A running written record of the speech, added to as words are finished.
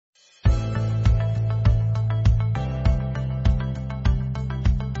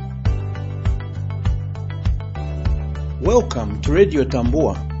Welcome to Radio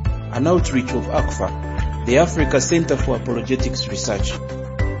Tambua, an outreach of ACFA, the Africa Center for Apologetics Research.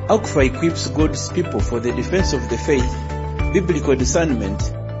 ACFA equips God's people for the defense of the faith, biblical discernment,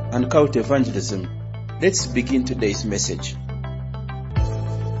 and cult evangelism. Let's begin today's message.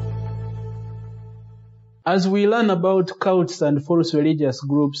 As we learn about cults and false religious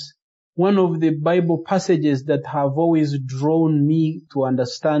groups, one of the Bible passages that have always drawn me to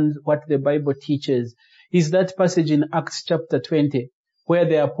understand what the Bible teaches is that passage in Acts chapter 20, where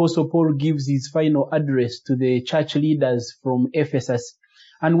the Apostle Paul gives his final address to the church leaders from Ephesus.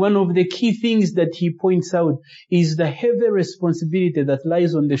 And one of the key things that he points out is the heavy responsibility that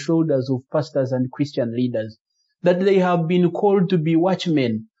lies on the shoulders of pastors and Christian leaders, that they have been called to be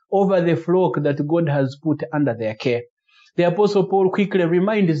watchmen over the flock that God has put under their care. The Apostle Paul quickly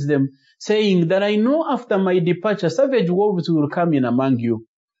reminds them, saying that I know after my departure savage wolves will come in among you.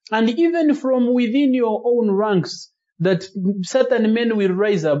 And even from within your own ranks, that certain men will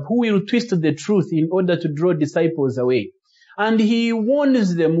rise up who will twist the truth in order to draw disciples away. And he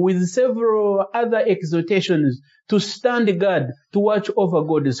warns them with several other exhortations to stand guard, to watch over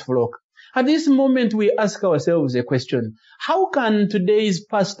God's flock. At this moment, we ask ourselves a question. How can today's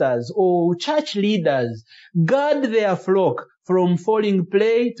pastors or church leaders guard their flock from falling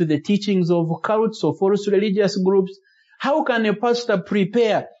prey to the teachings of cults or false religious groups? How can a pastor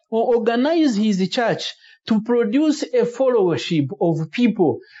prepare or organize his church to produce a followership of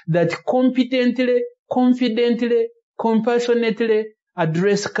people that competently, confidently, compassionately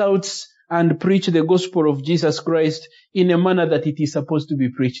address cults and preach the gospel of Jesus Christ in a manner that it is supposed to be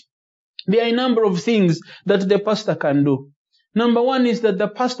preached? There are a number of things that the pastor can do. Number one is that the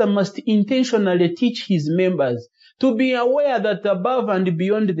pastor must intentionally teach his members to be aware that above and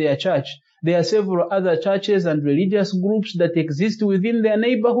beyond their church, there are several other churches and religious groups that exist within their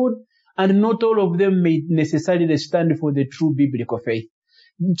neighborhood, and not all of them may necessarily stand for the true biblical faith.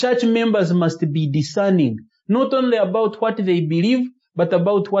 Church members must be discerning, not only about what they believe, but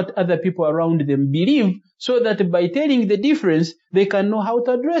about what other people around them believe, so that by telling the difference, they can know how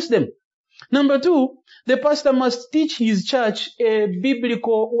to address them. Number two, the pastor must teach his church a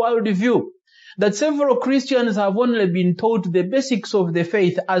biblical worldview. That several Christians have only been taught the basics of the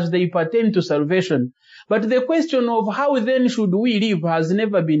faith as they pertain to salvation. But the question of how then should we live has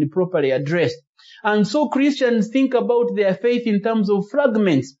never been properly addressed. And so Christians think about their faith in terms of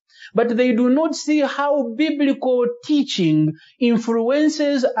fragments, but they do not see how biblical teaching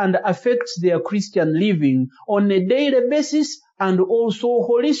influences and affects their Christian living on a daily basis and also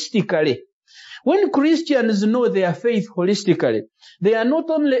holistically. When Christians know their faith holistically, they are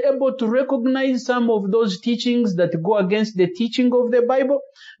not only able to recognize some of those teachings that go against the teaching of the Bible,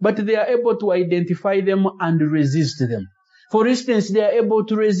 but they are able to identify them and resist them. For instance, they are able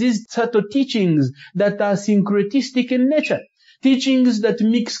to resist subtle teachings that are syncretistic in nature, teachings that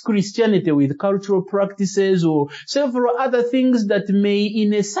mix Christianity with cultural practices or several other things that may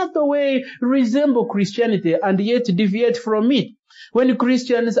in a subtle way resemble Christianity and yet deviate from it. When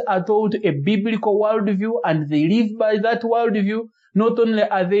Christians are taught a biblical worldview and they live by that worldview, not only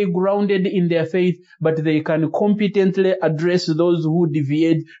are they grounded in their faith, but they can competently address those who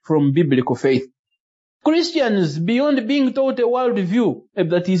deviate from biblical faith. Christians, beyond being taught a worldview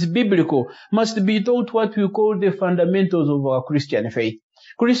that is biblical, must be taught what we call the fundamentals of our Christian faith.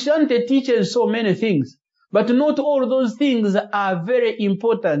 Christianity teaches so many things, but not all those things are very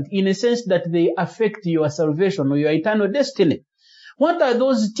important in a sense that they affect your salvation or your eternal destiny. What are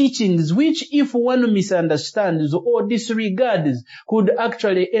those teachings which, if one misunderstands or disregards, could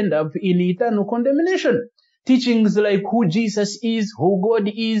actually end up in eternal condemnation? Teachings like who Jesus is, who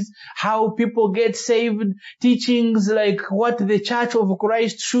God is, how people get saved, teachings like what the Church of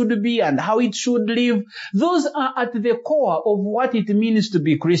Christ should be and how it should live. Those are at the core of what it means to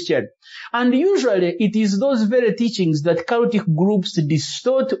be Christian. And usually it is those very teachings that cultic groups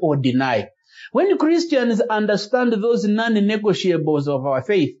distort or deny. When Christians understand those non-negotiables of our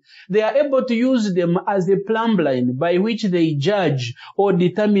faith, they are able to use them as a plumb line by which they judge or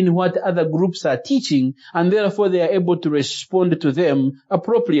determine what other groups are teaching, and therefore they are able to respond to them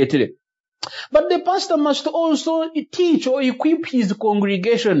appropriately. But the pastor must also teach or equip his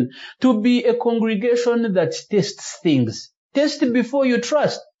congregation to be a congregation that tests things. Test before you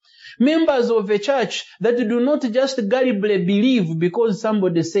trust. Members of a church that do not just gullibly believe because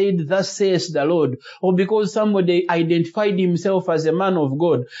somebody said, thus says the Lord, or because somebody identified himself as a man of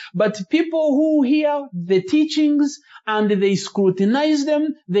God, but people who hear the teachings and they scrutinize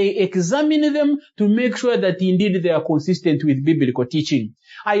them, they examine them to make sure that indeed they are consistent with biblical teaching.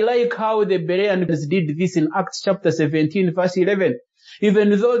 I like how the Bereans did this in Acts chapter 17, verse 11.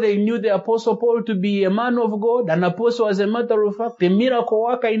 Even though they knew the Apostle Paul to be a man of God, an apostle as a matter of fact, a miracle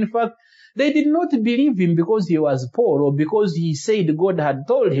worker in fact, they did not believe him because he was Paul or because he said God had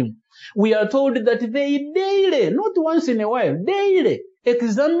told him. We are told that they daily, not once in a while, daily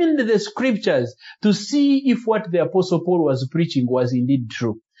examined the scriptures to see if what the Apostle Paul was preaching was indeed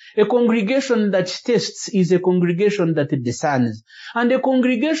true. A congregation that tests is a congregation that discerns. And a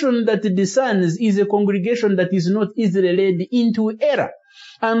congregation that discerns is a congregation that is not easily led into error.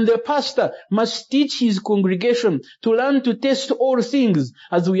 And the pastor must teach his congregation to learn to test all things,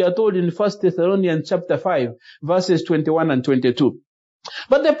 as we are told in 1 Thessalonians chapter 5, verses 21 and 22.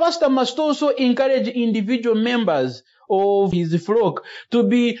 But the pastor must also encourage individual members of his flock to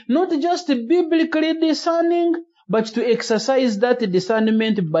be not just biblically discerning, but to exercise that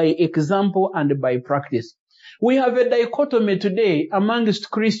discernment by example and by practice. We have a dichotomy today amongst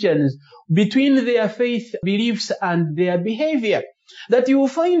Christians between their faith beliefs and their behavior. That you will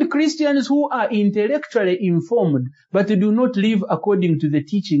find Christians who are intellectually informed, but do not live according to the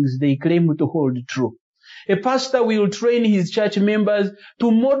teachings they claim to hold true. A pastor will train his church members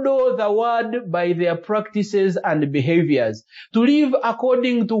to model the word by their practices and behaviors, to live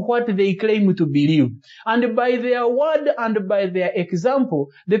according to what they claim to believe. And by their word and by their example,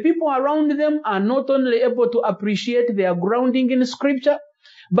 the people around them are not only able to appreciate their grounding in Scripture,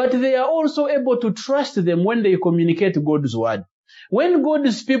 but they are also able to trust them when they communicate God's word. When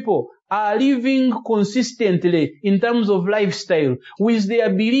God's people are living consistently in terms of lifestyle with their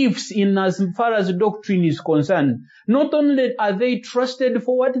beliefs in as far as doctrine is concerned, not only are they trusted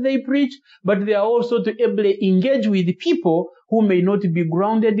for what they preach, but they are also to able engage with people who may not be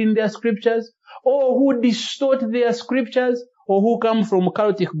grounded in their scriptures, or who distort their scriptures, or who come from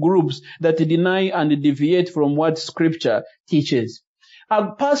cultic groups that deny and deviate from what scripture teaches.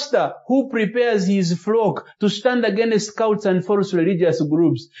 A pastor who prepares his flock to stand against cults and false religious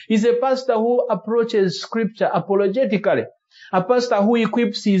groups is a pastor who approaches scripture apologetically. A pastor who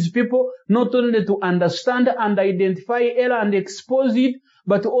equips his people not only to understand and identify error and expose it,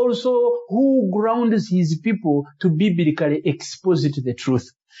 but also who grounds his people to biblically expose it to the truth.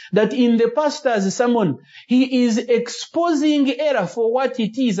 That in the pastor's sermon, he is exposing error for what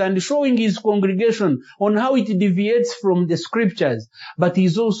it is and showing his congregation on how it deviates from the scriptures. But he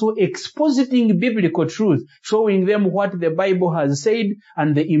is also expositing biblical truth, showing them what the Bible has said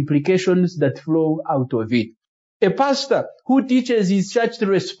and the implications that flow out of it. A pastor who teaches his church to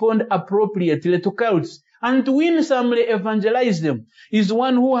respond appropriately to cults and to winsomely evangelize them is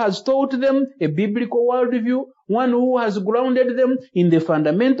one who has taught them a biblical worldview, one who has grounded them in the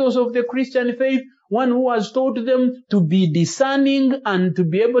fundamentals of the Christian faith, one who has taught them to be discerning and to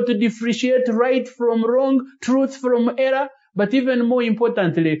be able to differentiate right from wrong, truth from error, but even more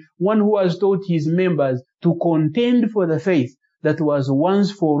importantly, one who has taught his members to contend for the faith that was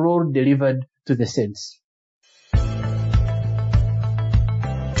once for all delivered to the saints.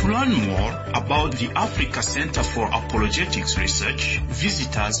 To learn more about the Africa Center for Apologetics Research,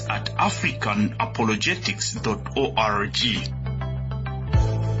 visit us at africanapologetics.org.